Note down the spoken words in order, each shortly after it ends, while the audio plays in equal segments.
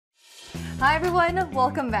Hi everyone,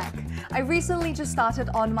 welcome back. I recently just started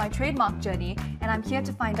on my trademark journey and I'm here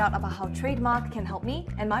to find out about how trademark can help me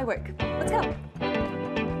and my work. Let's go!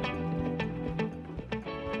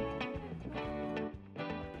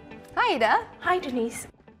 Hi Ida. Hi Denise.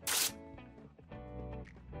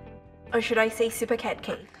 Or should I say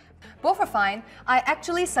Supercatkei? Both are fine. I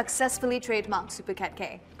actually successfully trademarked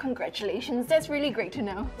Supercatkei. Congratulations, that's really great to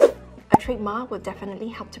know. A trademark will definitely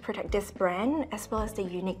help to protect this brand as well as the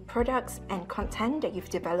unique products and content that you've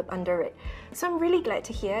developed under it. So I'm really glad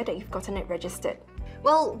to hear that you've gotten it registered.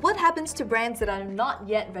 Well, what happens to brands that are not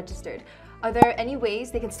yet registered? Are there any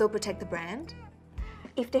ways they can still protect the brand?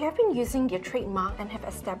 If they have been using their trademark and have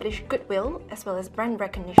established goodwill as well as brand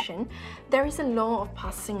recognition, there is a law of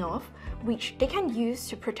passing off which they can use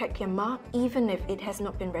to protect their mark even if it has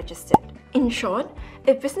not been registered. In short,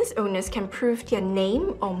 if business owners can prove their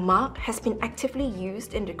name or mark has been actively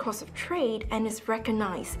used in the course of trade and is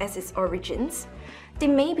recognized as its origins, they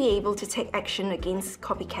may be able to take action against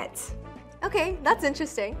copycats. Okay, that's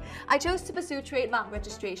interesting. I chose to pursue trademark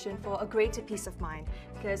registration for a greater peace of mind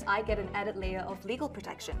because I get an added layer of legal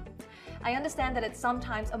protection. I understand that it's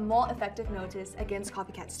sometimes a more effective notice against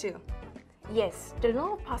copycats too. Yes, the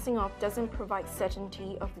law of passing off doesn't provide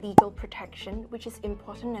certainty of legal protection, which is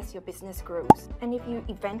important as your business grows. And if you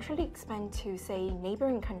eventually expand to, say,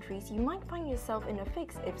 neighboring countries, you might find yourself in a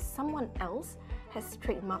fix if someone else has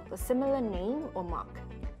trademarked a similar name or mark.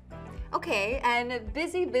 Okay, and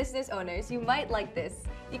busy business owners, you might like this.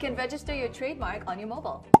 You can register your trademark on your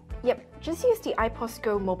mobile. Yep, just use the iPOS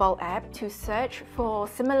Go mobile app to search for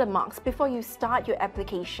similar marks before you start your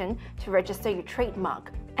application to register your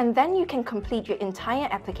trademark. And then you can complete your entire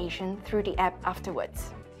application through the app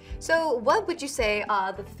afterwards. So what would you say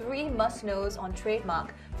are the 3 must-knows on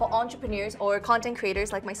trademark for entrepreneurs or content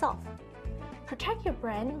creators like myself? Protect your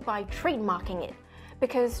brand by trademarking it,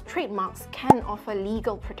 because trademarks can offer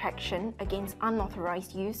legal protection against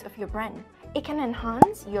unauthorized use of your brand. It can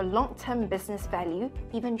enhance your long-term business value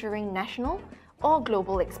even during national or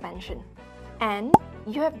global expansion. And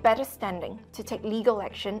you have better standing to take legal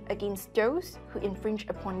action against those who infringe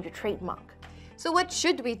upon your trademark. So what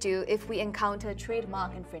should we do if we encounter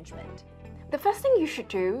trademark infringement? The first thing you should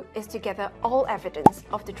do is to gather all evidence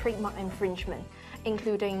of the trademark infringement,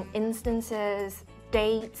 including instances,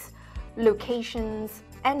 dates, locations,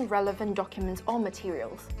 and relevant documents or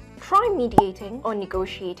materials. Try mediating or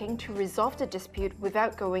negotiating to resolve the dispute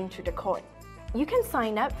without going to the court. You can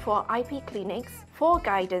sign up for IP clinics for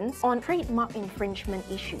guidance on trademark infringement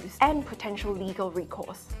issues and potential legal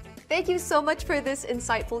recourse. Thank you so much for this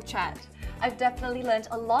insightful chat. I've definitely learned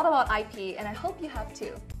a lot about IP and I hope you have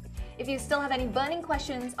too. If you still have any burning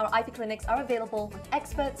questions, our IP clinics are available with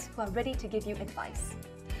experts who are ready to give you advice.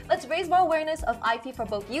 Let's raise more awareness of IP for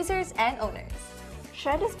both users and owners.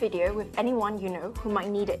 Share this video with anyone you know who might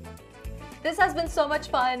need it. This has been so much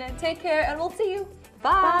fun. Take care and we'll see you.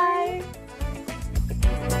 Bye! Bye.